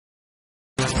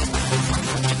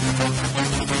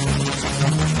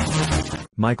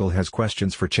Michael has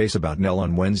questions for Chase about Nelle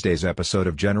on Wednesday's episode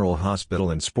of General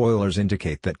Hospital, and spoilers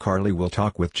indicate that Carly will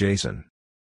talk with Jason.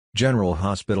 General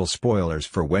Hospital spoilers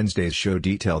for Wednesday's show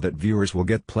detail that viewers will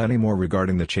get plenty more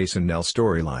regarding the Chase and Nelle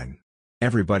storyline.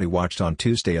 Everybody watched on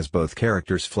Tuesday as both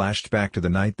characters flashed back to the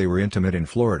night they were intimate in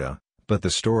Florida, but the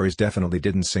stories definitely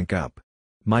didn't sync up.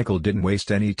 Michael didn't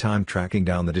waste any time tracking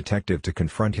down the detective to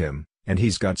confront him, and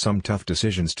he's got some tough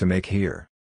decisions to make here.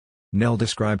 Nelle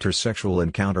described her sexual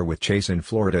encounter with Chase in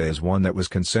Florida as one that was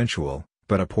consensual,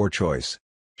 but a poor choice.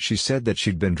 She said that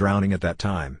she'd been drowning at that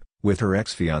time, with her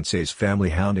ex-fiancé's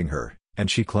family hounding her,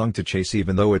 and she clung to Chase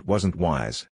even though it wasn't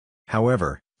wise.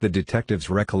 However, the detective's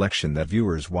recollection that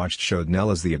viewers watched showed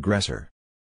Nelle as the aggressor.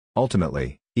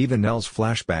 Ultimately, even Nelle's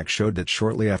flashback showed that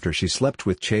shortly after she slept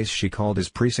with Chase she called his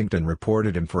precinct and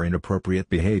reported him for inappropriate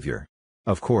behavior.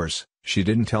 Of course, she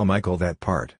didn't tell Michael that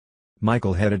part.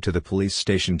 Michael headed to the police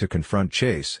station to confront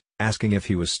Chase, asking if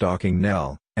he was stalking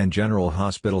Nelle, and General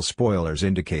Hospital spoilers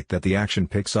indicate that the action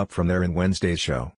picks up from there in Wednesday's show.